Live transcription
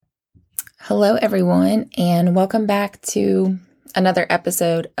Hello, everyone, and welcome back to another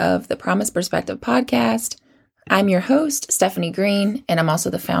episode of the Promise Perspective podcast. I'm your host, Stephanie Green, and I'm also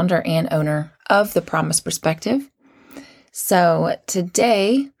the founder and owner of the Promise Perspective. So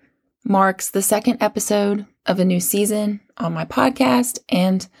today marks the second episode of a new season on my podcast,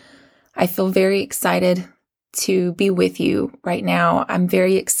 and I feel very excited to be with you right now. I'm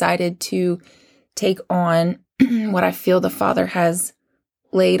very excited to take on what I feel the Father has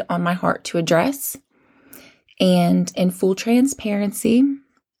laid on my heart to address. And in full transparency,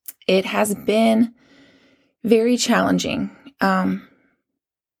 it has been very challenging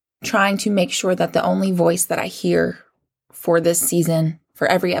trying to make sure that the only voice that I hear for this season, for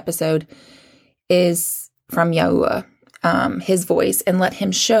every episode, is from Yahuwah, his voice, and let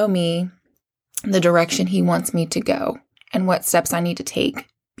him show me the direction he wants me to go and what steps I need to take.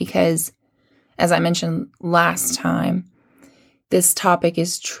 Because, as I mentioned last time, this topic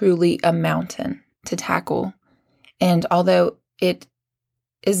is truly a mountain to tackle. And although it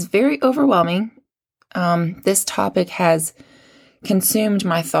is very overwhelming, this topic has consumed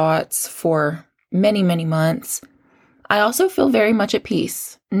my thoughts for many, many months. I also feel very much at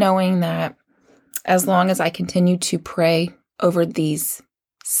peace, knowing that as long as I continue to pray over these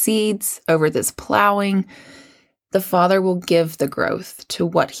seeds, over this plowing, the Father will give the growth to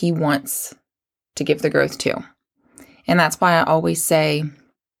what he wants to give the growth to. And that's why I always say,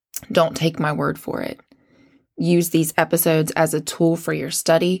 don't take my word for it. Use these episodes as a tool for your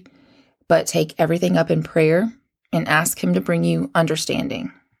study, but take everything up in prayer and ask him to bring you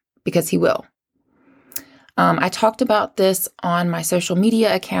understanding, because he will. I talked about this on my social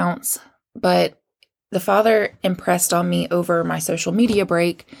media accounts, but the Father impressed on me over my social media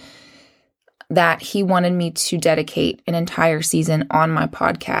break that he wanted me to dedicate an entire season on my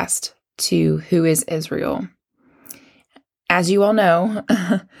podcast to Who is Israel. As you all know,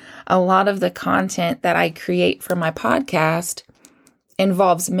 a lot of the content that I create for my podcast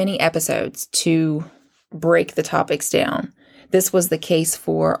involves many episodes to break the topics down. This was the case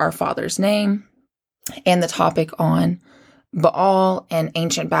for Our Father's Name and the topic on Baal and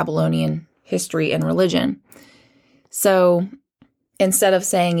ancient Babylonian history and religion. So instead of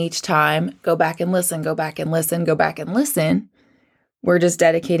saying each time, go back and listen, go back and listen, go back and listen, we're just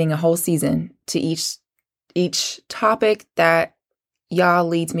dedicating a whole season to each topic that Yah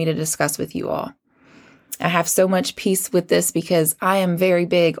leads me to discuss with you all. I have so much peace with this because I am very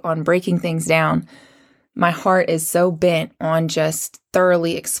big on breaking things down. My heart is so bent on just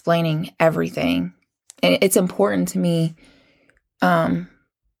thoroughly explaining everything. And it's important to me,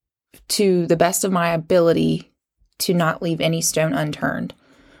 to the best of my ability, to not leave any stone unturned.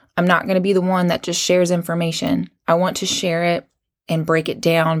 I'm not going to be the one that just shares information. I want to share it and break it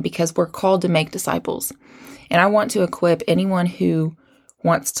down because we're called to make disciples. And I want to equip anyone who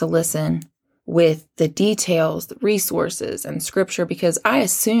wants to listen with the details, the resources, and scripture, because I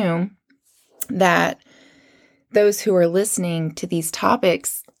assume that those who are listening to these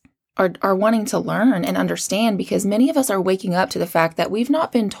topics are wanting to learn and understand, because many of us are waking up to the fact that we've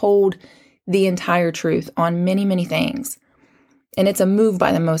not been told the entire truth on many, many things. And it's a move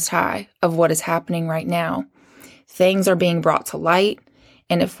by the Most High of what is happening right now. Things are being brought to light.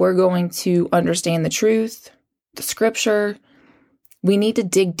 And if we're going to understand the truth, the scripture, we need to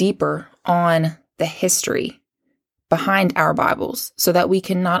dig deeper on the history behind our Bibles so that we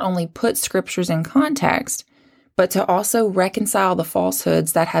can not only put scriptures in context, but to also reconcile the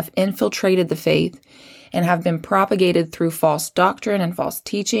falsehoods that have infiltrated the faith and have been propagated through false doctrine and false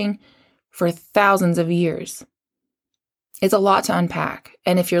teaching for thousands of years. It's a lot to unpack.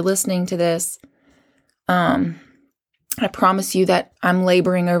 And if you're listening to this, I promise you that I'm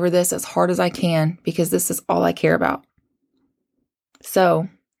laboring over this as hard as I can because this is all I care about. So,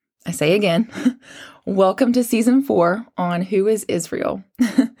 I say again, welcome to season 4 on Who is Israel.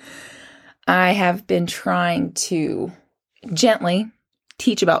 I have been trying to gently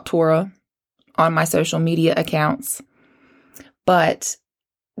teach about Torah on my social media accounts, but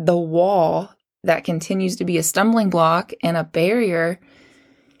the wall that continues to be a stumbling block and a barrier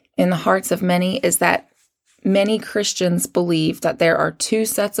in the hearts of many is that many Christians believe that there are 2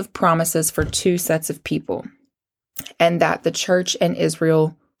 sets of promises for 2 sets of people, and that the church and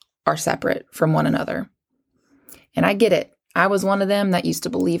Israel are separate from one another. And I get it. I was one of them that used to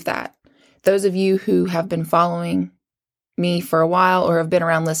believe that. Those of you who have been following me for a while or have been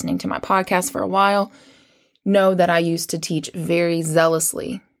around listening to my podcast for a while know that I used to teach very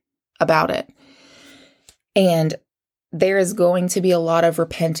zealously about it. And there is going to be a lot of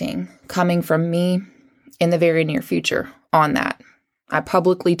repenting coming from me in the very near future on that. I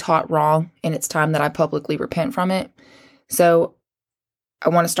publicly taught wrong, and it's time that I publicly repent from it. So I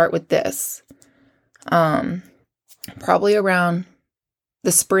want to start with this. Probably around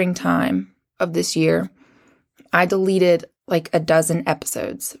the springtime of this year, I deleted like a dozen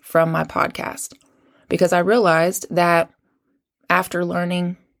episodes from my podcast because I realized that after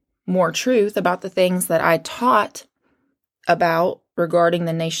learning more truth about the things that I taught about regarding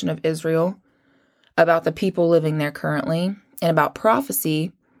the nation of Israel, about the people living there currently, and about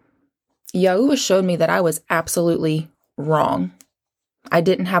prophecy, Yahuwah showed me that I was absolutely wrong. I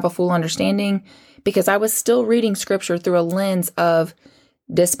didn't have a full understanding because I was still reading scripture through a lens of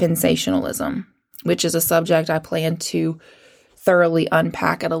dispensationalism, which is a subject I plan to thoroughly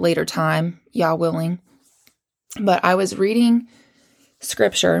unpack at a later time, Yah willing. But I was reading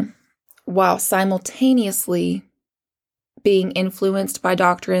scripture while simultaneously being influenced by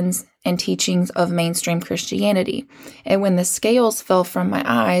doctrines and teachings of mainstream Christianity. And when the scales fell from my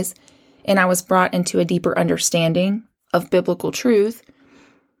eyes and I was brought into a deeper understanding of biblical truth,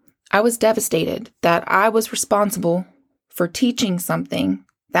 I was devastated that I was responsible for teaching something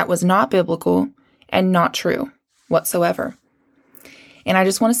that was not biblical and not true whatsoever. And I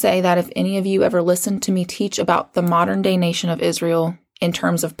just want to say that if any of you ever listened to me teach about the modern day nation of Israel in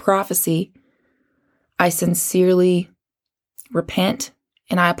terms of prophecy, I sincerely repent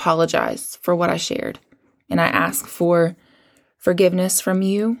and I apologize for what I shared. And I ask for forgiveness from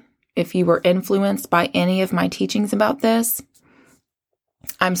you if you were influenced by any of my teachings about this.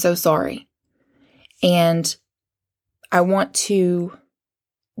 I'm so sorry. And I want to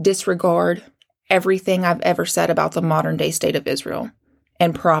disregard everything I've ever said about the modern day state of Israel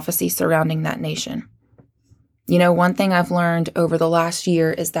and prophecy surrounding that nation. You know, one thing I've learned over the last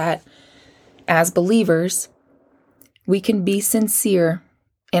year is that as believers, we can be sincere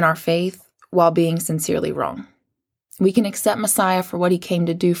in our faith while being sincerely wrong. We can accept Messiah for what he came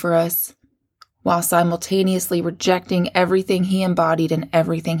to do for us while simultaneously rejecting everything he embodied and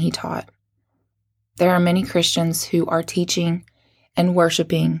everything he taught. There are many Christians who are teaching and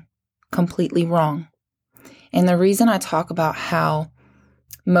worshiping completely wrong. And the reason I talk about how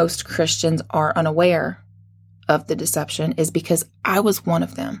most Christians are unaware of the deception is because I was one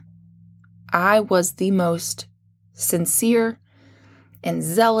of them. I was the most sincere and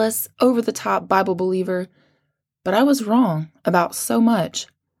zealous, over-the-top Bible believer, but I was wrong about so much.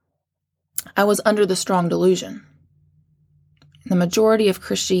 I was under the strong delusion. The majority of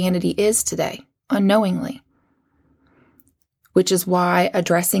Christianity is today, unknowingly, which is why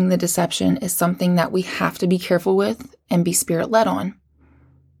addressing the deception is something that we have to be careful with and be spirit-led on.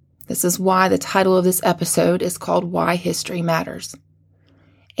 This is why the title of this episode is called Why History Matters.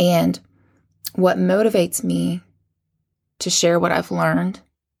 And what motivates me to share what I've learned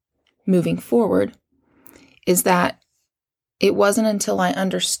moving forward is that it wasn't until I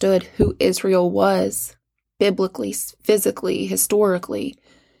understood who Israel was biblically, physically, historically,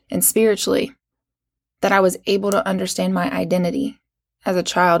 and spiritually that I was able to understand my identity as a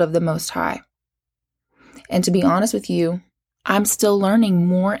child of the Most High. And to be honest with you, I'm still learning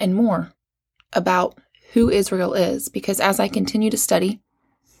more and more about who Israel is because as I continue to study,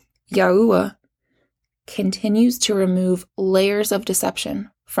 Yahuwah continues to remove layers of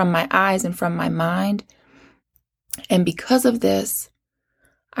deception from my eyes and from my mind. And because of this,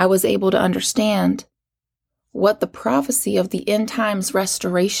 I was able to understand what the prophecy of the end times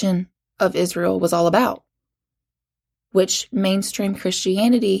restoration of Israel was all about, which mainstream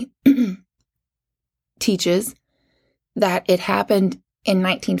Christianity teaches that it happened in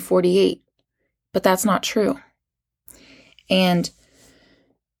 1948, but that's not true. And,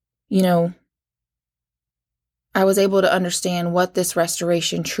 you know, I was able to understand what this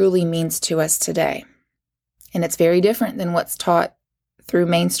restoration truly means to us today. And it's very different than what's taught through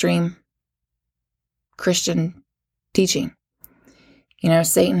mainstream Christian teaching. You know,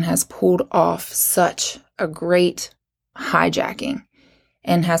 Satan has pulled off such a great hijacking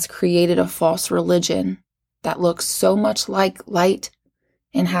and has created a false religion that looks so much like light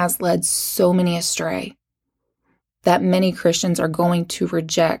and has led so many astray that many Christians are going to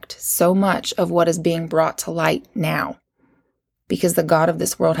reject so much of what is being brought to light now because the God of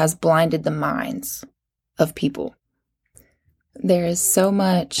this world has blinded the minds of people. There is so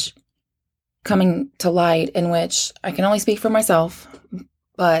much coming to light in which I can only speak for myself,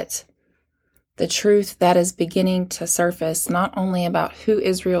 but the truth that is beginning to surface not only about who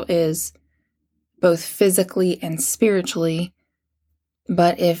Israel is, both physically and spiritually,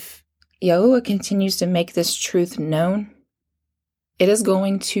 but if Yahuwah continues to make this truth known, it is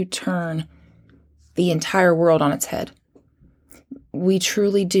going to turn the entire world on its head. We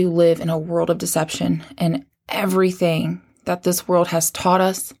truly do live in a world of deception, and everything that this world has taught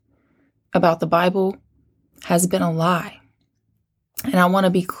us about the Bible has been a lie. And I want to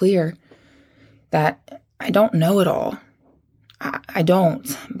be clear that I don't know it all. I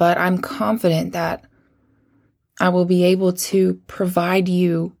don't, but I'm confident that I will be able to provide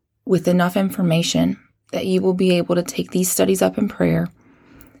you with enough information that you will be able to take these studies up in prayer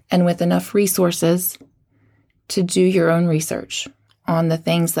and with enough resources to do your own research on the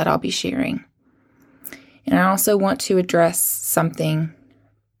things that I'll be sharing. And I also want to address something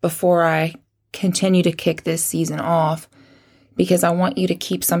before I continue to kick this season off, because I want you to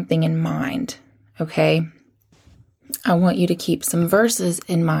keep something in mind, okay? I want you to keep some verses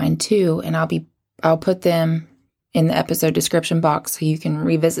in mind too, and I'll put them in the episode description box so you can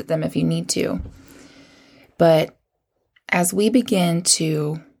revisit them if you need to. But as we begin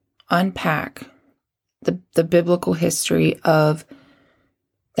to unpack the biblical history of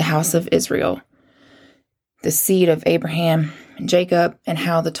the house of Israel, the seed of Abraham and Jacob, and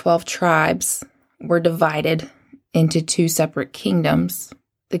how the 12 tribes were divided into two separate kingdoms,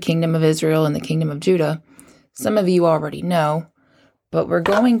 the kingdom of Israel and the kingdom of Judah, some of you already know, but we're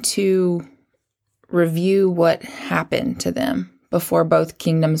going to review what happened to them before both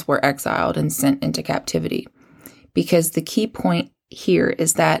kingdoms were exiled and sent into captivity. Because the key point here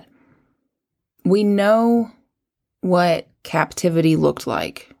is that we know what captivity looked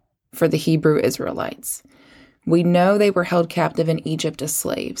like for the Hebrew Israelites. We know they were held captive in Egypt as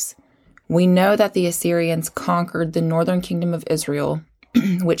slaves. We know that the Assyrians conquered the northern kingdom of Israel,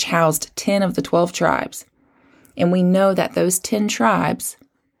 which housed 10 of the 12 tribes. And we know that those 10 tribes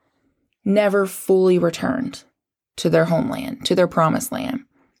never fully returned to their homeland, to their promised land.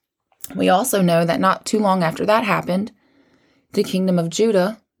 We also know that not too long after that happened, the kingdom of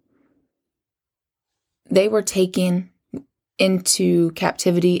Judah, they were taken into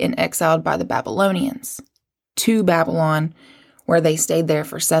captivity and exiled by the Babylonians to Babylon, where they stayed there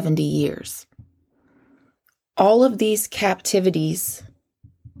for 70 years. All of these captivities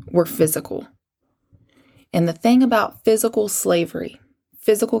were physical. And the thing about physical slavery,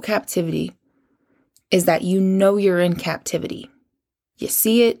 physical captivity, is that you know you're in captivity. You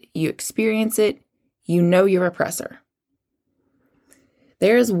see it, you experience it, you know your oppressor.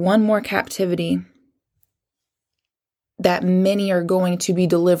 There is one more captivity that many are going to be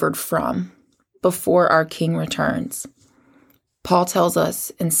delivered from before our King returns. Paul tells us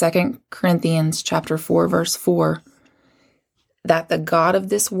in 2 Corinthians chapter 4, verse 4, that the God of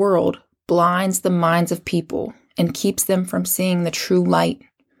this world blinds the minds of people and keeps them from seeing the true light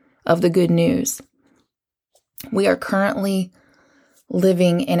of the good news. We are currently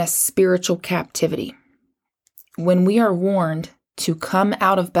living in a spiritual captivity. When we are warned to come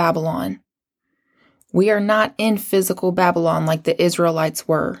out of Babylon, we are not in physical Babylon like the Israelites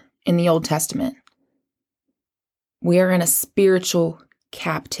were in the Old Testament. We are in a spiritual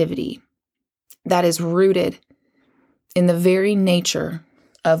captivity that is rooted in the very nature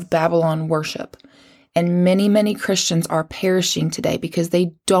of Babylon worship. And many, many Christians are perishing today because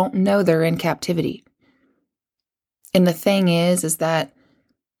they don't know they're in captivity. And the thing is that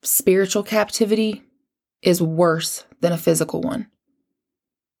spiritual captivity is worse than a physical one.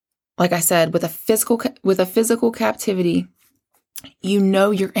 Like I said, with a physical captivity, you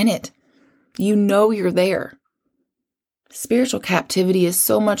know you're in it. You know you're there. Spiritual captivity is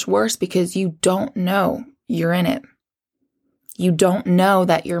so much worse because you don't know you're in it. You don't know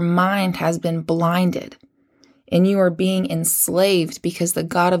that your mind has been blinded and you are being enslaved because the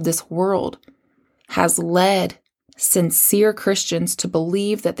God of this world has led sincere Christians to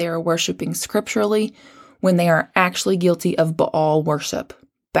believe that they are worshiping scripturally when they are actually guilty of Baal worship,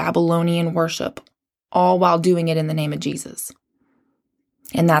 Babylonian worship, all while doing it in the name of Jesus.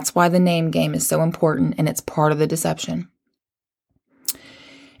 And that's why the name game is so important, and it's part of the deception.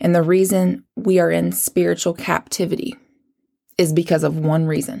 And the reason we are in spiritual captivity is because of one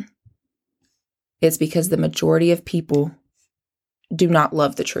reason. It's because the majority of people do not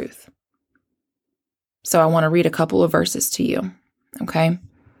love the truth. So I want to read a couple of verses to you, okay?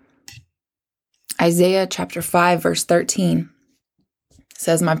 Isaiah chapter 5, verse 13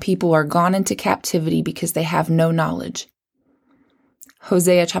 says, "My people are gone into captivity because they have no knowledge."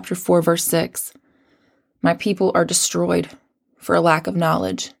 Hosea chapter 4, verse 6, "My people are destroyed for a lack of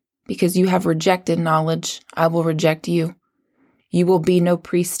knowledge. Because you have rejected knowledge, I will reject you. You will be no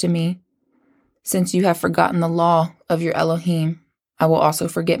priest to me. Since you have forgotten the law of your Elohim, I will also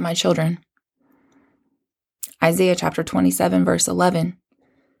forget my children." Isaiah chapter 27, verse 11,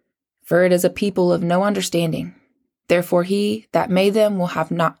 "For it is a people of no understanding. Therefore he that made them will have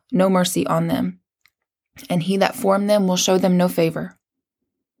no mercy on them, and he that formed them will show them no favor."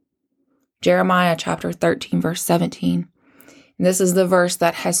 Jeremiah chapter 13, verse 17. This is the verse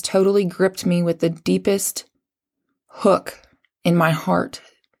that has totally gripped me with the deepest hook in my heart.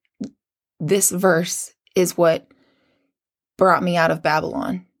 This verse is what brought me out of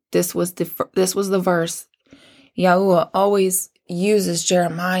Babylon. This was the verse. Yahuwah always uses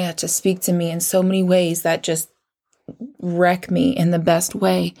Jeremiah to speak to me in so many ways that just wreck me in the best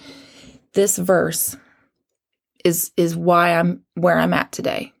way. This verse is why I'm where I'm at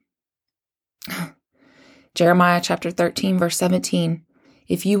today. Jeremiah chapter 13, verse 17.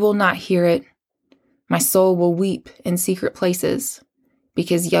 If you will not hear it, my soul will weep in secret places,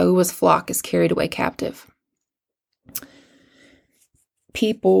 because Yahuwah's flock is carried away captive.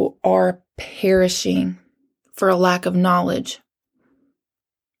 People are perishing for a lack of knowledge,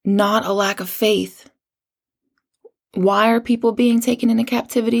 not a lack of faith. Why are people being taken into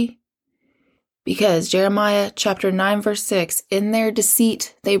captivity? Because Jeremiah chapter 9, verse 6, in their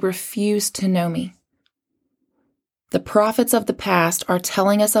deceit, they refuse to know me. The prophets of the past are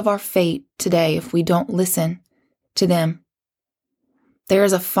telling us of our fate today if we don't listen to them. There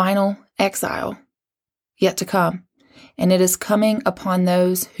is a final exile yet to come, and it is coming upon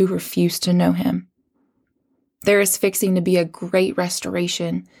those who refuse to know him. There is fixing to be a great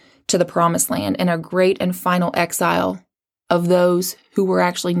restoration to the promised land and a great and final exile of those who were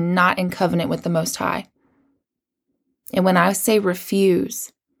actually not in covenant with the Most High. And when I say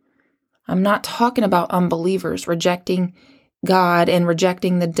refuse, I'm not talking about unbelievers rejecting God and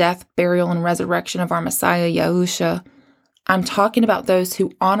rejecting the death, burial, and resurrection of our Messiah, Yahusha. I'm talking about those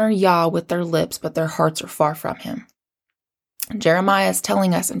who honor Yah with their lips, but their hearts are far from him. Jeremiah is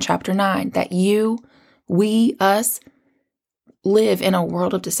telling us in chapter 9 that us live in a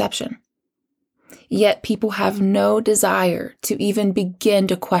world of deception. Yet people have no desire to even begin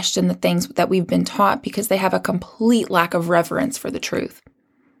to question the things that we've been taught because they have a complete lack of reverence for the truth.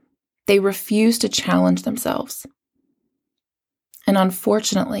 They refuse to challenge themselves. And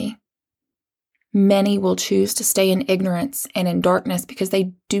unfortunately, many will choose to stay in ignorance and in darkness because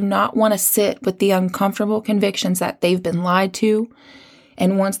they do not want to sit with the uncomfortable convictions that they've been lied to.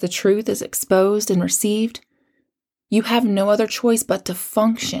 And once the truth is exposed and received, you have no other choice but to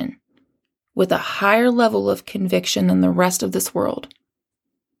function with a higher level of conviction than the rest of this world.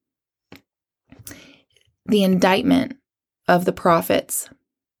 The indictment of the prophets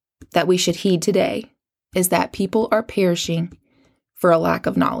that we should heed today is that people are perishing for a lack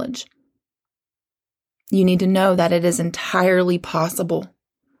of knowledge. You need to know that it is entirely possible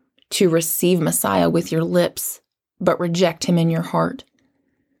to receive Messiah with your lips, but reject him in your heart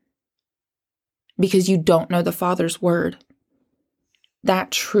because you don't know the Father's word. That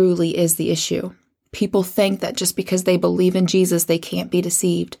truly is the issue. People think that just because they believe in Jesus, they can't be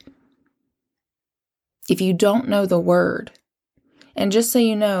deceived. If you don't know the word, and just so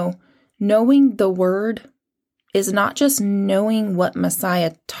you know, knowing the word is not just knowing what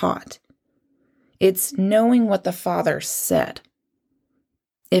Messiah taught. It's knowing what the Father said.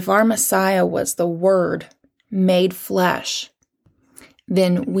 If our Messiah was the Word made flesh,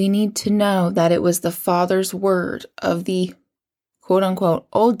 then we need to know that it was the Father's word of the quote-unquote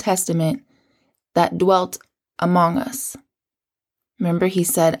Old Testament that dwelt among us. Remember, he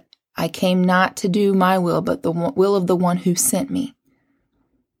said, I came not to do my will, but the will of the one who sent me.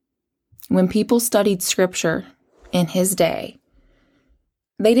 When people studied Scripture in his day,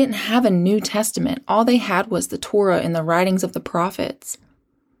 they didn't have a New Testament. All they had was the Torah and the writings of the prophets.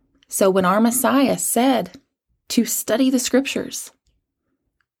 So when our Messiah said to study the Scriptures,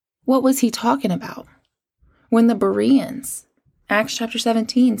 what was he talking about? When the Bereans, Acts chapter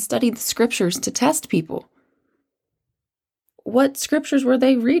 17, studied the Scriptures to test people, what Scriptures were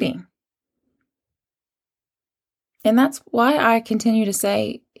they reading? And that's why I continue to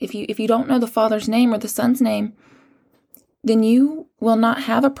say, if you don't know the Father's name or the Son's name, then you will not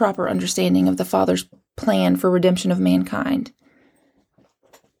have a proper understanding of the Father's plan for redemption of mankind.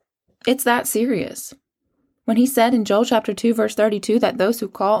 It's that serious. When he said in Joel chapter 2, verse 32, that those who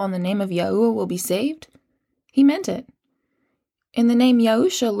call on the name of Yahuwah will be saved, he meant it. And the name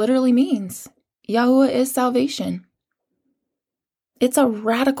Yahusha literally means Yahuwah is salvation. It's a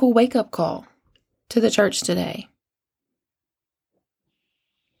radical wake-up call to the church today.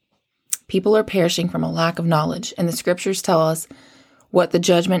 People are perishing from a lack of knowledge, and the Scriptures tell us what the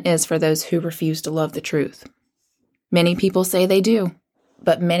judgment is for those who refuse to love the truth. Many people say they do,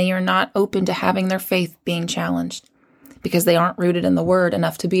 but many are not open to having their faith being challenged because they aren't rooted in the Word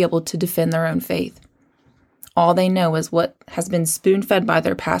enough to be able to defend their own faith. All they know is what has been spoon-fed by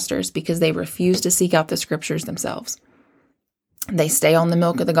their pastors because they refuse to seek out the Scriptures themselves. They stay on the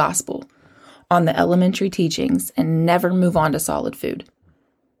milk of the gospel, on the elementary teachings, and never move on to solid food.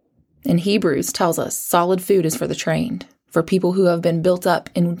 In Hebrews tells us solid food is for the trained, for people who have been built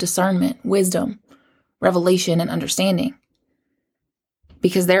up in discernment, wisdom, revelation, and understanding.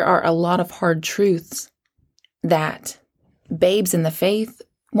 Because there are a lot of hard truths that babes in the faith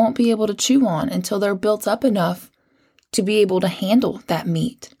won't be able to chew on until they're built up enough to be able to handle that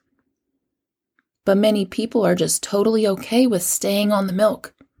meat. But many people are just totally okay with staying on the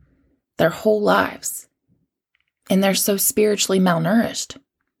milk their whole lives. And they're so spiritually malnourished.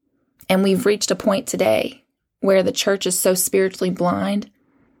 And we've reached a point today where the church is so spiritually blind,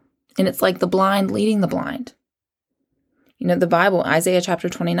 and it's like the blind leading the blind. You know, the Bible, Isaiah chapter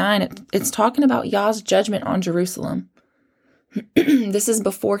 29, it's talking about Yah's judgment on Jerusalem. This is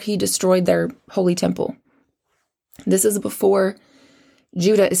before he destroyed their holy temple. This is before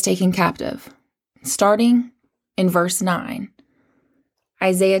Judah is taken captive. Starting in verse 9,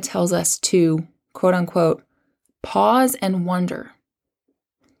 Isaiah tells us to, quote unquote, pause and wonder.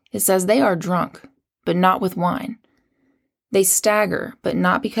 It says they are drunk, but not with wine. They stagger, but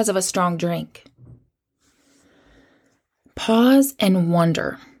not because of a strong drink. Pause and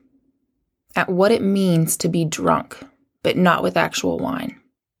wonder at what it means to be drunk, but not with actual wine.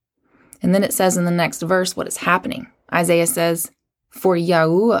 And then it says in the next verse what is happening. Isaiah says, "For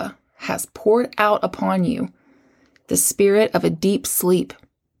Yahuwah has poured out upon you the spirit of a deep sleep.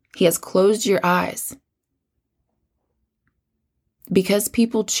 He has closed your eyes." Because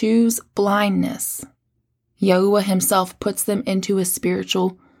people choose blindness, Yahuwah himself puts them into a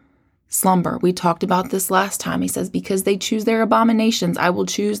spiritual slumber. We talked about this last time. He says, because they choose their abominations, I will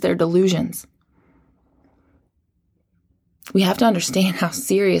choose their delusions. We have to understand how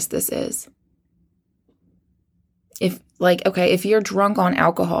serious this is. If you're drunk on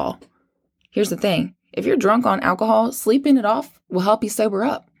alcohol, here's the thing. If you're drunk on alcohol, sleeping it off will help you sober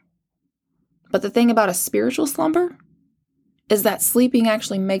up. But the thing about a spiritual slumber is that sleeping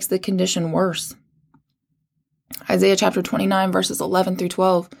actually makes the condition worse. Isaiah chapter 29, verses 11 through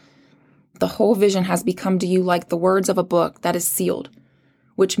 12. The whole vision has become to you like the words of a book that is sealed,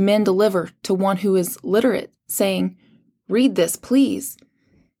 which men deliver to one who is literate, saying, "Read this, please."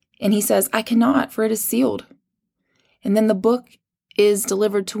 And he says, "I cannot, for it is sealed." And then the book is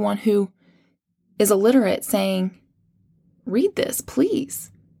delivered to one who is illiterate, saying, "Read this,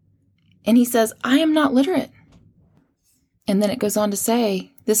 please." And he says, "I am not literate." And then it goes on to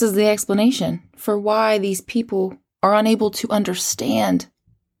say, this is the explanation for why these people are unable to understand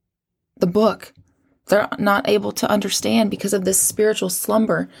the book. They're not able to understand because of this spiritual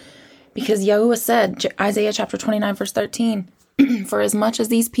slumber. Because Yahuwah said, Isaiah chapter 29, verse 13, "For as much as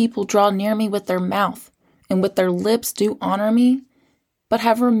these people draw near me with their mouth, and with their lips do honor me, but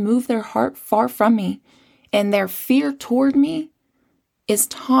have removed their heart far from me, and their fear toward me is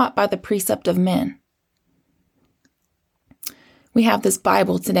taught by the precept of men." We have this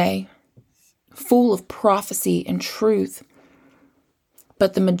Bible today, full of prophecy and truth,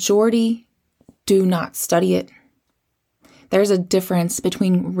 but the majority do not study it. There's a difference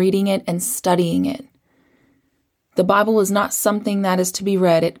between reading it and studying it. The Bible is not something that is to be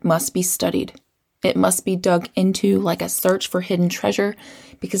read. It must be studied. It must be dug into like a search for hidden treasure,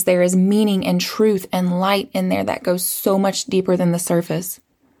 because there is meaning and truth and light in there that goes so much deeper than the surface.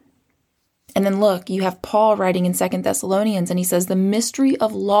 And then look, you have Paul writing in 2 Thessalonians, and he says the mystery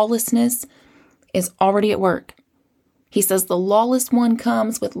of lawlessness is already at work. He says the lawless one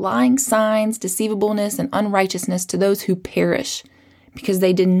comes with lying signs, deceivableness, and unrighteousness to those who perish, because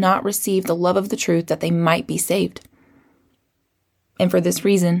they did not receive the love of the truth that they might be saved. And for this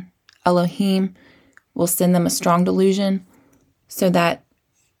reason, Elohim will send them a strong delusion so that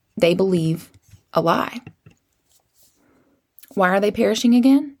they believe a lie. Why are they perishing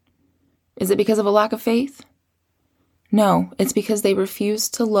again? Is it because of a lack of faith? No, it's because they refuse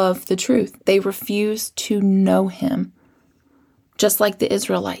to love the truth. They refuse to know him, just like the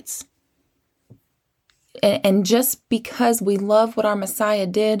Israelites. And just because we love what our Messiah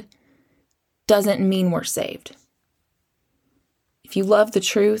did doesn't mean we're saved. If you love the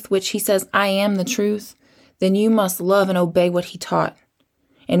truth, which he says, "I am the truth," then you must love and obey what he taught.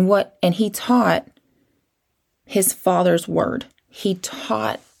 And he taught his Father's word. He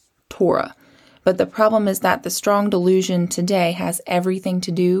taught Torah. But the problem is that the strong delusion today has everything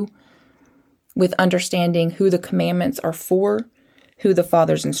to do with understanding who the commandments are for, who the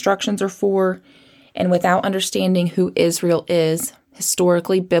Father's instructions are for, and without understanding who Israel is,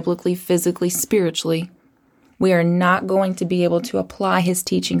 historically, biblically, physically, spiritually, we are not going to be able to apply his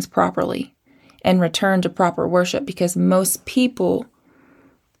teachings properly and return to proper worship, because most people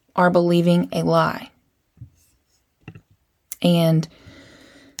are believing a lie. And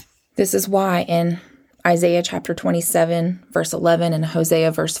this is why in Isaiah chapter 27, verse 11, and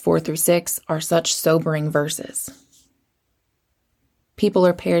Hosea verse 4 through 6 are such sobering verses. People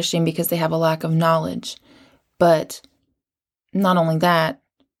are perishing because they have a lack of knowledge, but not only that,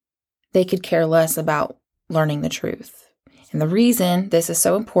 they could care less about learning the truth. And the reason this is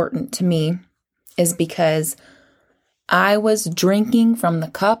so important to me is because I was drinking from the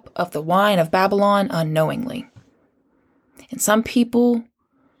cup of the wine of Babylon unknowingly. And some people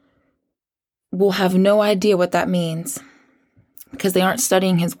will have no idea what that means because they aren't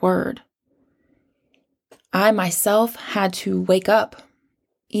studying His Word. I myself had to wake up,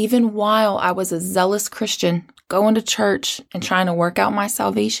 even while I was a zealous Christian, going to church and trying to work out my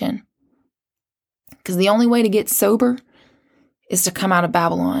salvation. Because the only way to get sober is to come out of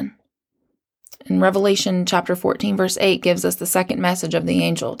Babylon. And Revelation chapter 14, verse 8 gives us the second message of the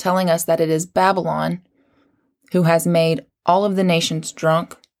angel, telling us that it is Babylon who has made all of the nations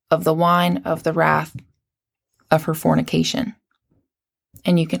drunk of the wine of the wrath of her fornication.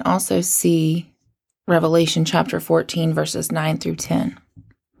 And you can also see Revelation chapter 14, verses 9 through 10.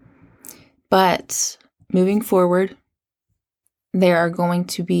 But moving forward, there are going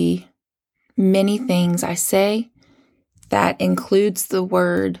to be many things I say that includes the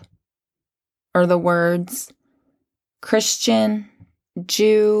word or the words Christian,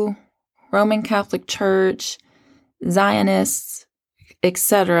 Jew, Roman Catholic Church, Zionists,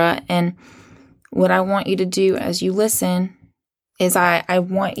 etc. And what I want you to do as you listen is I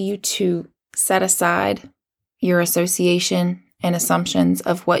want you to set aside your association and assumptions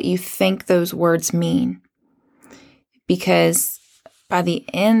of what you think those words mean. Because by the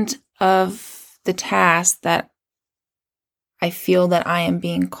end of the task that I feel that I am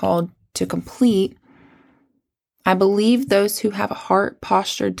being called to complete, I believe those who have a heart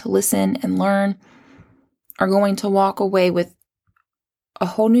postured to listen and learn are going to walk away with a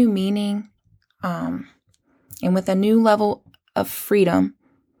whole new meaning and with a new level of freedom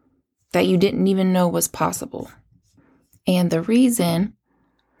that you didn't even know was possible. And the reason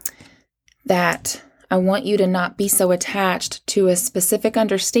that I want you to not be so attached to a specific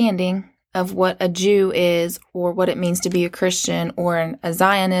understanding of what a Jew is or what it means to be a Christian or a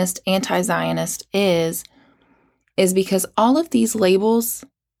Zionist, anti-Zionist is because all of these labels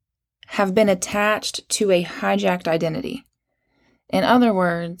have been attached to a hijacked identity. In other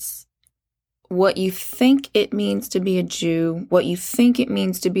words, what you think it means to be a Jew, what you think it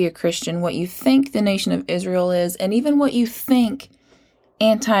means to be a Christian, what you think the nation of Israel is, and even what you think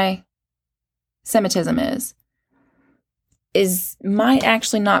anti-Semitism is might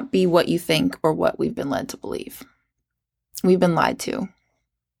actually not be what you think or what we've been led to believe. We've been lied to,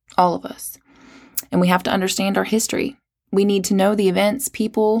 all of us. And we have to understand our history. We need to know the events,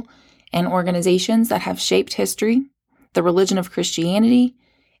 people, and organizations that have shaped history, the religion of Christianity,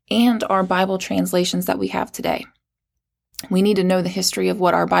 and our Bible translations that we have today. We need to know the history of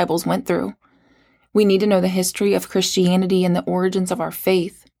what our Bibles went through. We need to know the history of Christianity and the origins of our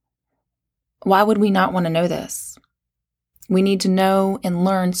faith. Why would we not want to know this? We need to know and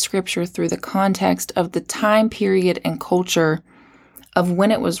learn Scripture through the context of the time period and culture of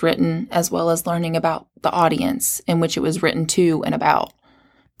when it was written, as well as learning about the audience in which it was written to and about.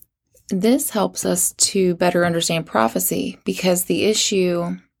 This helps us to better understand prophecy because the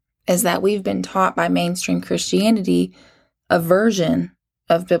issue is that we've been taught by mainstream Christianity a version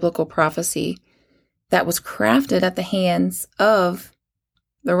of biblical prophecy that was crafted at the hands of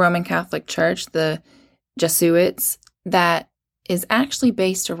the Roman Catholic Church, the Jesuits, that is actually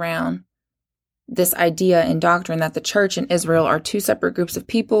based around this idea and doctrine that the church and Israel are two separate groups of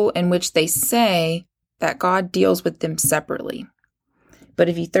people in which they say that God deals with them separately. But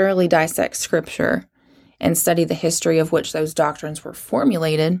if you thoroughly dissect Scripture and study the history of which those doctrines were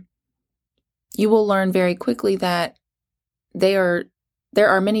formulated, you will learn very quickly that there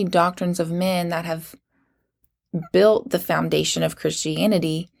are many doctrines of men that have built the foundation of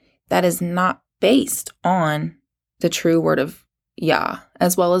Christianity that is not based on the true word of Yah,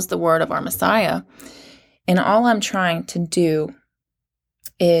 as well as the word of our Messiah. And all I'm trying to do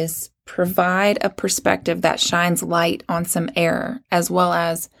is provide a perspective that shines light on some error, as well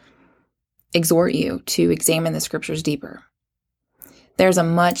as exhort you to examine the Scriptures deeper. There's a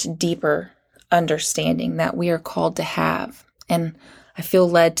much deeper understanding that we are called to have, and I feel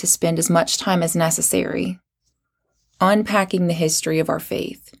led to spend as much time as necessary unpacking the history of our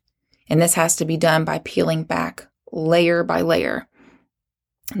faith. And this has to be done by peeling back layer by layer.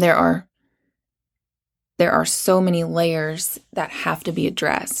 There are so many layers that have to be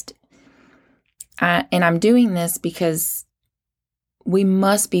addressed. And I'm doing this because we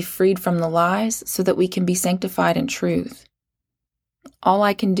must be freed from the lies so that we can be sanctified in truth. All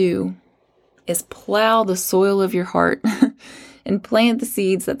I can do is plow the soil of your heart and plant the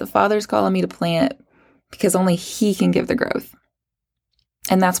seeds that the Father's calling me to plant, because only He can give the growth.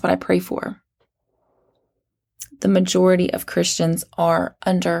 And that's what I pray for. the majority of Christians are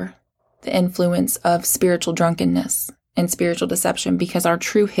under the influence of spiritual drunkenness and spiritual deception because our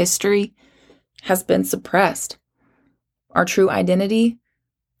true history has been suppressed. Our true identity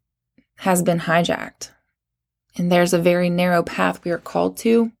has been hijacked. And there's a very narrow path we are called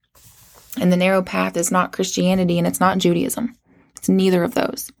to. And the narrow path is not Christianity and it's not Judaism. It's neither of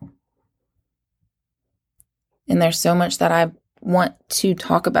those. And there's so much that I want to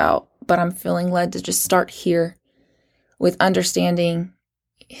talk about, but I'm feeling led to just start here with understanding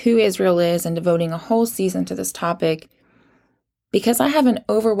who Israel is and devoting a whole season to this topic, because I have an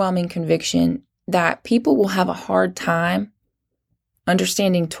overwhelming conviction that people will have a hard time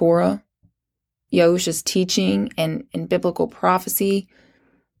understanding Torah, Yahushua's teaching, and biblical prophecy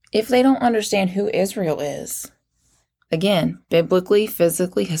if they don't understand who Israel is. Again, biblically,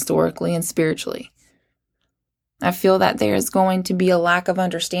 physically, historically, and spiritually. I feel that there is going to be a lack of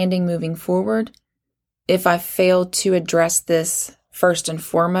understanding moving forward if I fail to address this first and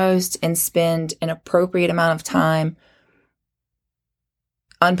foremost and spend an appropriate amount of time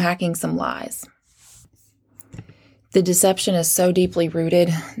unpacking some lies. The deception is so deeply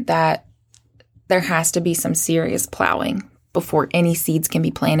rooted that there has to be some serious plowing before any seeds can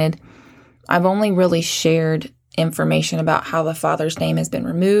be planted. I've only really shared information about how the Father's name has been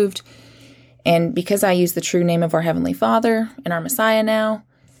removed. And because I use the true name of our Heavenly Father and our Messiah now,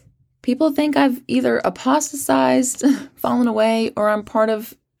 people think I've either apostatized, fallen away, or I'm part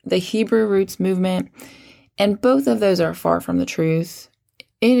of the Hebrew roots movement. And both of those are far from the truth.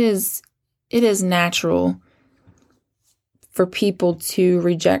 It is natural for people to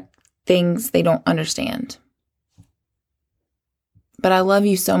reject things they don't understand. But I love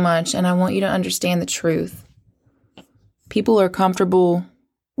you so much, and I want you to understand the truth. People are comfortable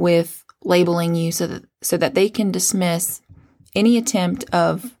with labeling you so that they can dismiss any attempt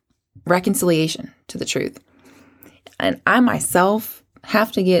of reconciliation to the truth. And I myself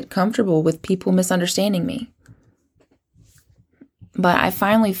have to get comfortable with people misunderstanding me. But I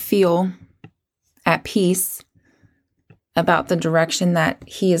finally feel at peace about the direction that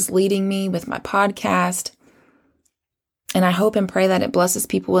He is leading me with my podcast. And I hope and pray that it blesses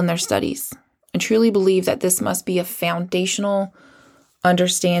people in their studies. I truly believe that this must be a foundational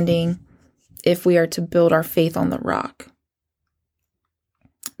understanding if we are to build our faith on the rock.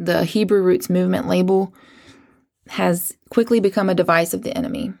 The Hebrew Roots Movement label has quickly become a device of the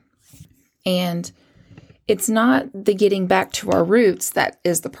enemy. And it's not the getting back to our roots that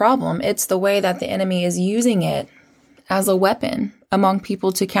is the problem. It's the way that the enemy is using it as a weapon among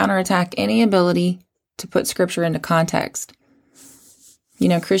people to counterattack any ability to put scripture into context. You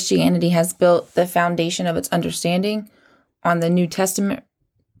know, Christianity has built the foundation of its understanding on the New Testament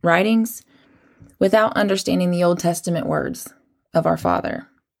writings without understanding the Old Testament words of our Father.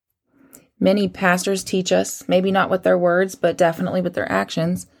 Many pastors teach us, maybe not with their words, but definitely with their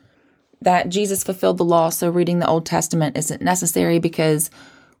actions, that Jesus fulfilled the law, so reading the Old Testament isn't necessary because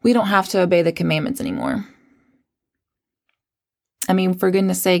we don't have to obey the commandments anymore. I mean, for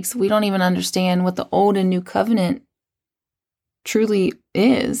goodness sakes, we don't even understand what the Old and New Covenant truly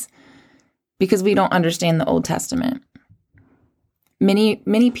is because we don't understand the Old Testament.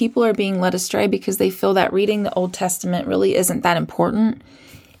 Many people are being led astray because they feel that reading the Old Testament really isn't that important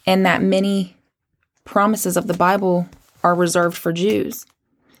and that many promises of the Bible are reserved for Jews.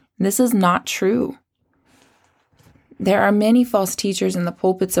 This is not true. There are many false teachers in the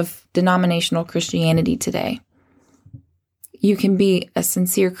pulpits of denominational Christianity today. You can be a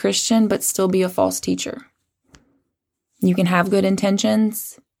sincere Christian but still be a false teacher. You can have good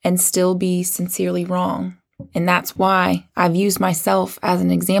intentions and still be sincerely wrong. And that's why I've used myself as an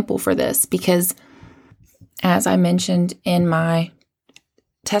example for this, because as I mentioned in my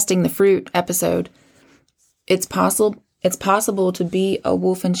Testing the Fruit episode, it's possible to be a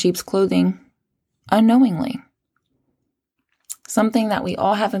wolf in sheep's clothing unknowingly. Something that we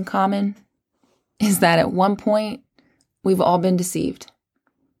all have in common is that at one point, we've all been deceived.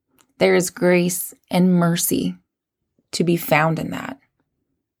 There is grace and mercy to be found in that.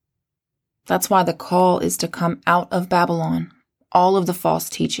 That's why the call is to come out of Babylon, all of the false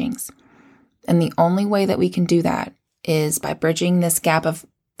teachings. And the only way that we can do that is by bridging this gap of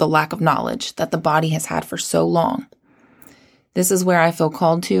the lack of knowledge that the body has had for so long. This is where I feel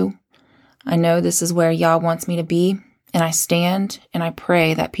called to. I know this is where Yah wants me to be, and I stand and I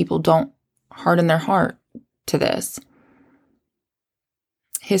pray that people don't harden their heart to this.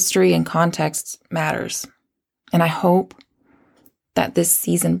 History and context matters, and I hope that this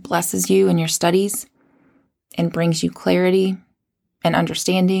season blesses you in your studies and brings you clarity and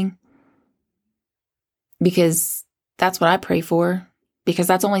understanding, because that's what I pray for, because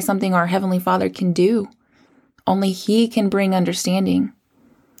that's only something our Heavenly Father can do. Only He can bring understanding,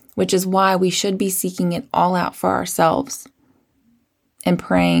 which is why we should be seeking it all out for ourselves and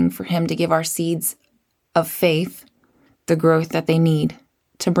praying for Him to give our seeds of faith the growth that they need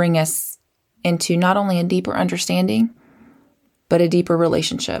to bring us into not only a deeper understanding, but a deeper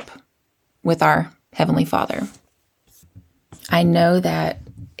relationship with our Heavenly Father. I know that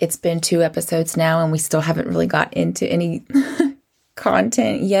it's been 2 episodes now and we still haven't really got into any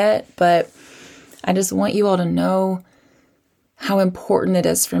content yet, but I just want you all to know how important it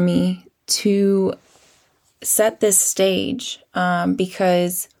is for me to set this stage,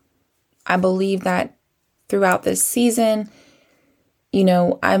 because I believe that throughout this season,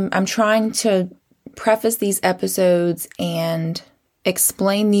 I'm trying to preface these episodes and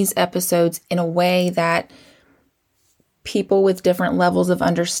explain these episodes in a way that people with different levels of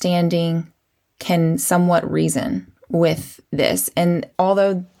understanding can somewhat reason with this. And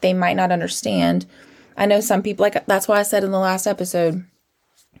although they might not understand, I know some people, that's why I said in the last episode,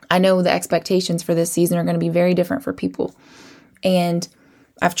 I know the expectations for this season are going to be very different for people. And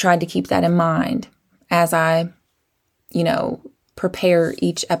I've tried to keep that in mind as I, prepare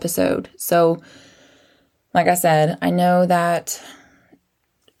each episode. So, like I said, I know that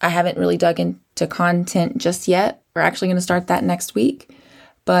I haven't really dug into content just yet. We're actually going to start that next week.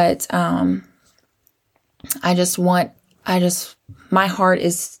 But my heart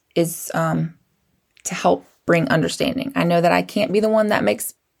is to help bring understanding. I know that I can't be the one that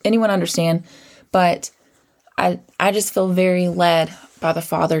makes anyone understand, but I just feel very led by the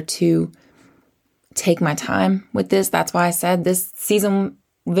Father to take my time with this. That's why I said this season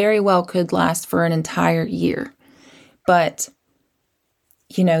very well could last for an entire year. But,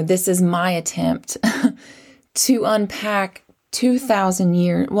 this is my attempt to unpack 2,000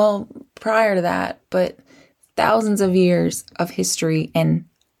 years, well, prior to that, but thousands of years of history. And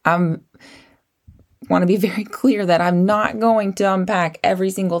I want to be very clear that I'm not going to unpack every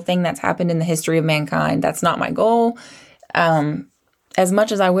single thing that's happened in the history of mankind. That's not my goal. As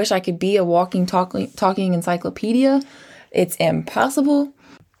much as I wish I could be a walking, talking encyclopedia, it's impossible.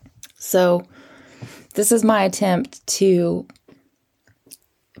 So this is my attempt to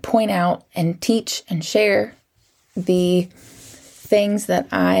point out and teach and share the things that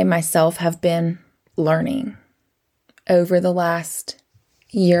I myself have been learning over the last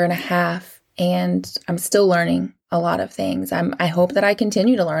year and a half. And I'm still learning a lot of things. I hope that I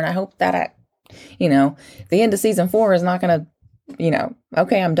continue to learn. I hope that the end of season 4 is not going to,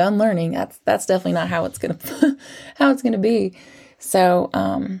 okay, I'm done learning. That's definitely not how it's going to be. So,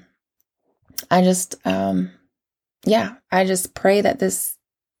 I just pray that this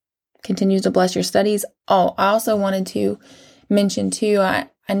continues to bless your studies. Oh, I also wanted to mention too, I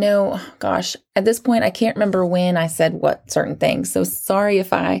know, gosh, at this point, I can't remember when I said what certain things. So sorry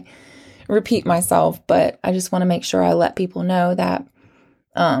if I repeat myself, but I just want to make sure I let people know that,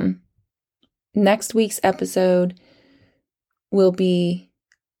 next week's episode will be,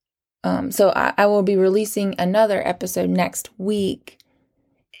 so I will be releasing another episode next week,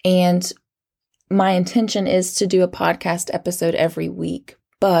 and my intention is to do a podcast episode every week,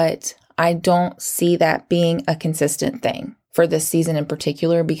 but I don't see that being a consistent thing for this season in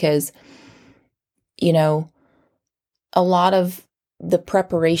particular, because, a lot of the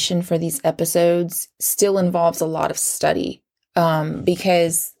preparation for these episodes still involves a lot of study,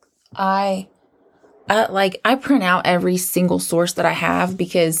 because I print out every single source that I have,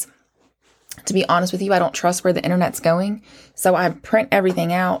 because to be honest with you, I don't trust where the internet's going. So I print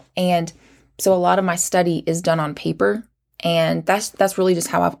everything out. And so a lot of my study is done on paper. And that's really just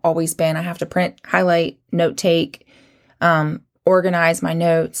how I've always been. I have to print, highlight, note take, organize my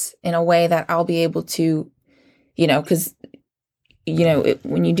notes in a way that I'll be able to, because,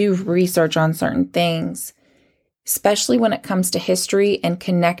 when you do research on certain things, especially when it comes to history and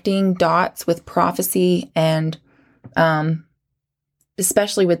connecting dots with prophecy, and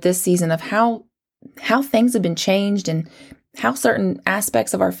especially with this season of how things have been changed and how certain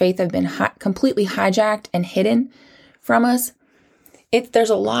aspects of our faith have been completely hijacked and hidden from us. There's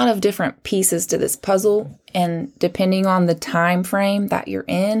a lot of different pieces to this puzzle, and depending on the time frame that you're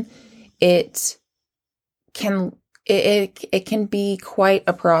in, it can be quite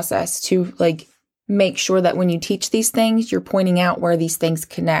a process to make sure that when you teach these things, you're pointing out where these things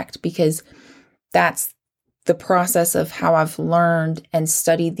connect, because that's the process of how I've learned and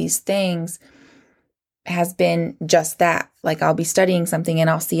studied these things has been just that. I'll be studying something and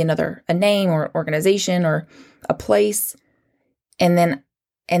I'll see a name or organization or a place. And then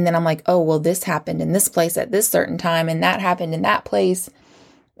I'm like, oh, well, this happened in this place at this certain time, and that happened in that place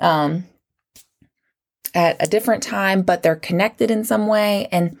at a different time, but they're connected in some way.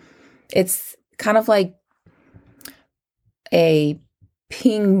 And it's kind of like a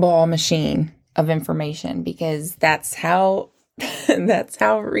ping ball machine of information, because that's how that's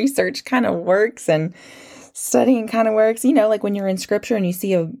how research kind of works and studying kind of works. Like when you're in scripture and you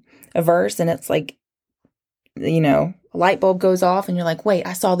see a verse and it's like, a light bulb goes off and you're like, wait,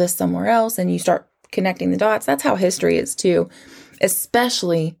 I saw this somewhere else. And you start connecting the dots. That's how history is too,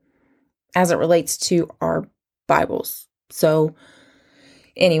 especially as it relates to our Bibles. So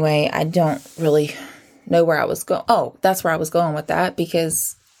anyway, I don't really know where I was going. Oh, that's where I was going with that,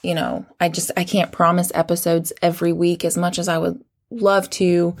 because, I can't promise episodes every week as much as I would love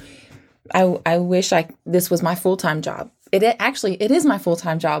to. I wish this was my full-time job. It is my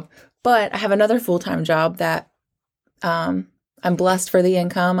full-time job, but I have another full-time job that I'm blessed for the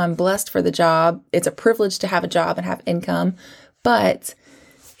income. I'm blessed for the job. It's a privilege to have a job and have income, but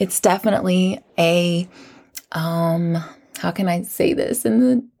it's definitely a, how can I say this in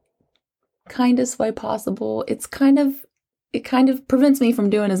the kindest way possible? It kind of prevents me from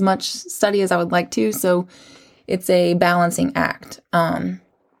doing as much study as I would like to. So it's a balancing act.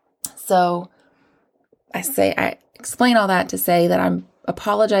 So I explain all that to say that I'm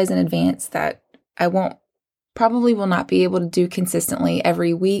apologize in advance that I probably will not be able to do consistently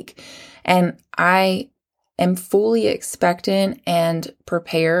every week. And I am fully expectant and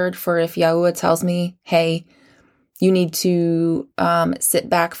prepared for if Yahuwah tells me, hey, you need to sit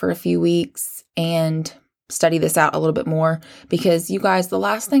back for a few weeks and study this out a little bit more. Because you guys, the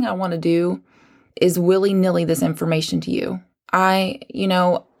last thing I want to do is willy-nilly this information to you.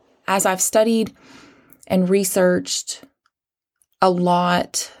 As I've studied and researched a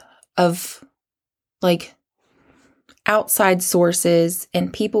lot of outside sources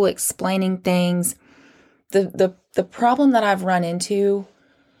and people explaining things, the problem that I've run into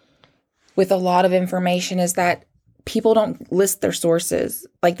with a lot of information is that people don't list their sources.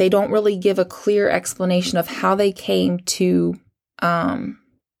 They don't really give a clear explanation of how they came to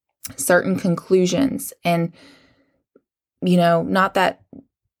certain conclusions. And, not that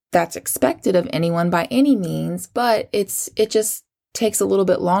that's expected of anyone by any means, but it just takes a little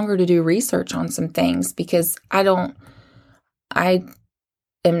bit longer to do research on some things, because I'm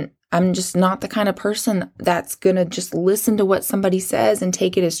just not the kind of person that's going to just listen to what somebody says and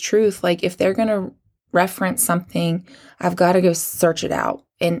take it as truth. If they're going to reference something, I've got to go search it out,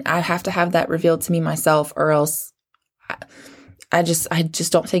 and I have to have that revealed to me myself, or else I just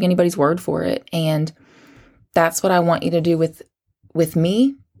don't take anybody's word for it. And that's what I want you to do with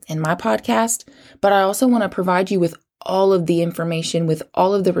me and my podcast. But I also want to provide you with all of the information, with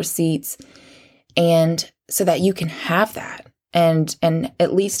all of the receipts, and so that you can have that and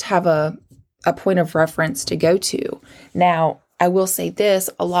at least have a point of reference to go to. Now, I will say this,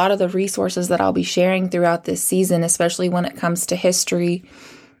 a lot of the resources that I'll be sharing throughout this season, especially when it comes to history,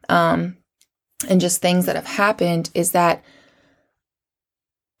 and just things that have happened, is that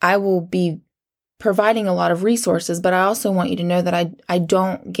I will be providing a lot of resources, but I also want you to know that I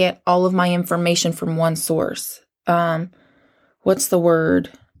don't get all of my information from one source. What's the word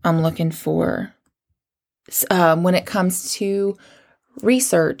I'm looking for? When it comes to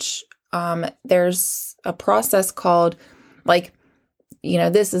research, there's a process called,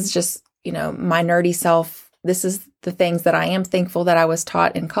 this is just, my nerdy self. This is the things that I am thankful that I was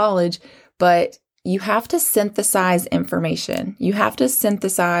taught in college, but you have to synthesize information. You have to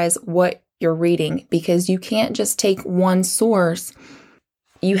synthesize what you're reading, because you can't just take one source.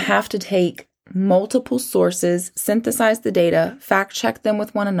 You have to take multiple sources, synthesize the data, fact check them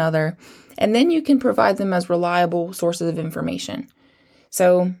with one another, and then you can provide them as reliable sources of information.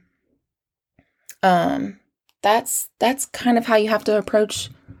 So, that's kind of how you have to approach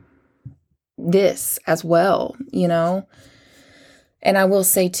this as well, And I will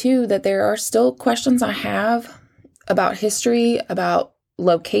say too that there are still questions I have about history, about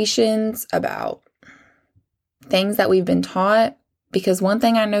locations, about things that we've been taught. Because one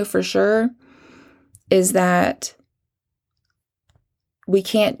thing I know for sure is that we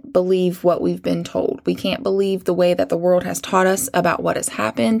can't believe what we've been told. We can't believe the way that the world has taught us about what has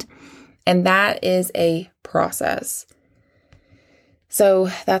happened. And that is a process. So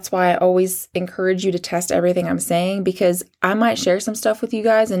that's why I always encourage you to test everything I'm saying, because I might share some stuff with you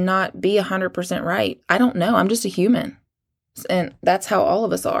guys and not be 100% right. I don't know. I'm just a human. And that's how all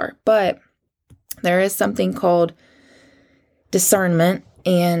of us are. But there is something called discernment,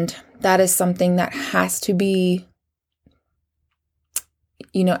 and that is something that has to be,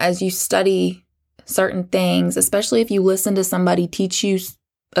 as you study certain things, especially if you listen to somebody teach you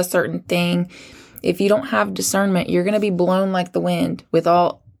a certain thing, if you don't have discernment, you're going to be blown like the wind with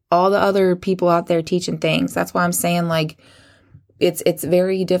all the other people out there teaching things. That's why I'm saying it's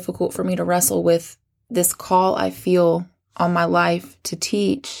very difficult for me to wrestle with this call I feel on my life to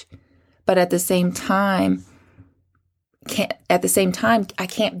teach, but at the same time, I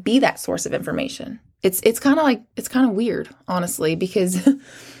can't be that source of information. It's kind of weird, honestly, because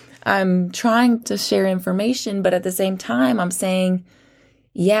I'm trying to share information, but at the same time, I'm saying,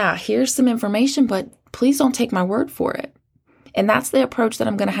 yeah, here's some information, but please don't take my word for it. And that's the approach that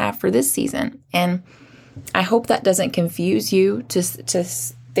I'm going to have for this season. And I hope that doesn't confuse you to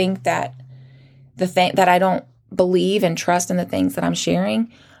think that that I don't believe and trust in the things that I'm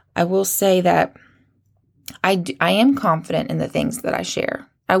sharing. I will say that I am confident in the things that I share.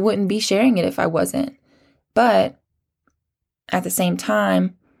 I wouldn't be sharing it if I wasn't. But at the same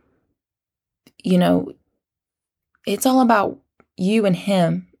time, it's all about you and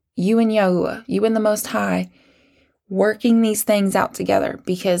him, you and Yahuwah, you and the Most High, working these things out together.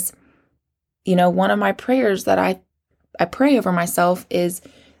 Because, one of my prayers that I pray over myself is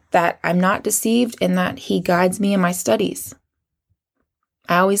that I'm not deceived and that he guides me in my studies.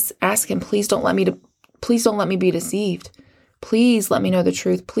 I always ask him, please don't let me be deceived. Please let me know the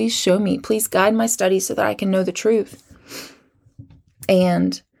truth. Please show me. Please guide my studies so that I can know the truth.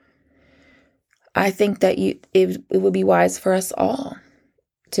 And I think that it would be wise for us all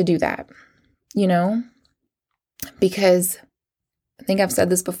to do that, because I think I've said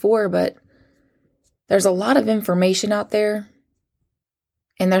this before, but there's a lot of information out there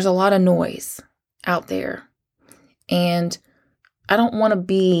and there's a lot of noise out there. And I don't want to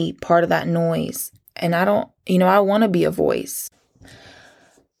be part of that noise. And I want to be a voice.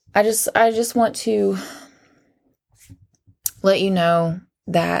 I just want to let you know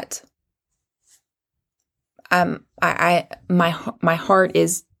that my heart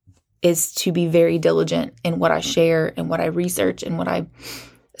is to be very diligent in what I share and what I research and what I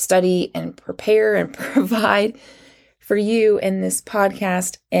study and prepare and provide for you in this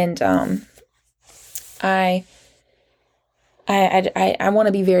podcast. And I want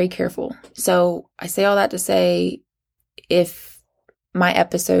to be very careful. So I say all that to say, if my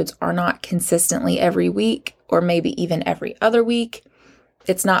episodes are not consistently every week or maybe even every other week,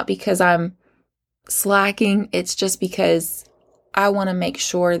 it's not because I'm slacking. It's just because I want to make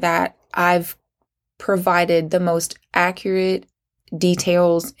sure that I've provided the most accurate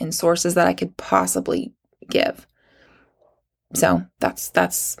details and sources that I could possibly give. So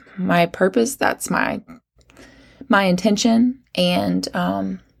that's my purpose. That's my intention. And,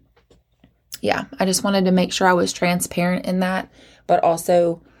 I just wanted to make sure I was transparent in that, but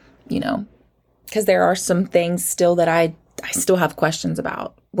also, because there are some things still that I still have questions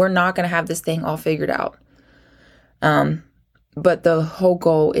about. We're not going to have this thing all figured out. But the whole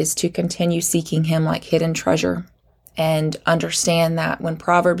goal is to continue seeking him like hidden treasure and understand that when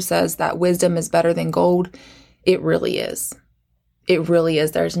Proverbs says that wisdom is better than gold, it really is. It really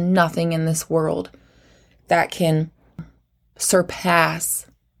is. There's nothing in this world that can surpass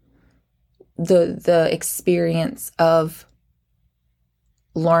the experience of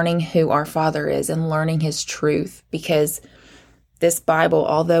learning who our Father is and learning his truth, because this Bible,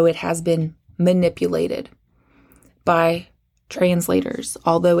 although it has been manipulated by translators,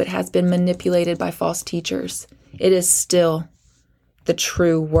 although it has been manipulated by false teachers, it is still the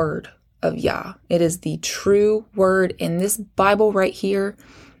true word of Yah. It is the true word. And this Bible right here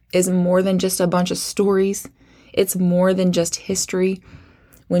is more than just a bunch of stories. It's more than just history.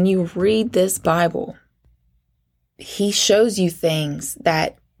 When you read this Bible, he shows you things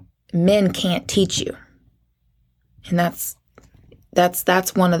that men can't teach you. And that's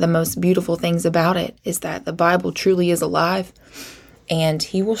one of the most beautiful things about it, is that the Bible truly is alive, and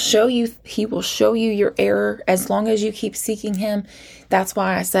he will show you your error as long as you keep seeking him. That's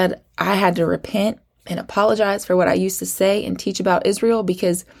why I said I had to repent and apologize for what I used to say and teach about Israel,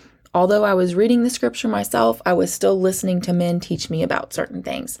 because although I was reading the scripture myself, I was still listening to men teach me about certain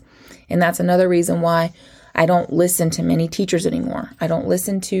things. And that's another reason why I don't listen to many teachers anymore. I don't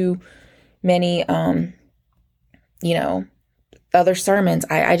listen to many, other sermons.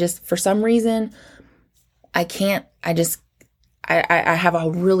 I just, for some reason, I can't, I have a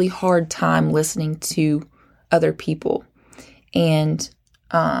really hard time listening to other people. And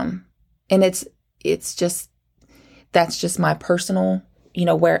it's just, that's just my personal,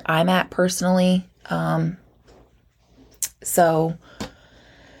 where I'm at personally. So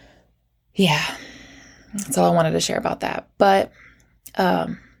yeah, that's all I wanted to share about that. But,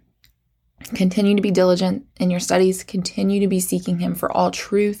 continue to be diligent in your studies. Continue to be seeking him for all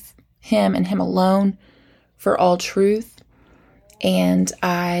truth, him and him alone for all truth. And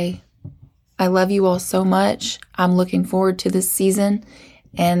I love you all so much. I'm looking forward to this season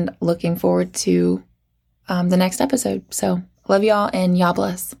and looking forward to the next episode. So love y'all, and Yah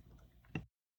bless.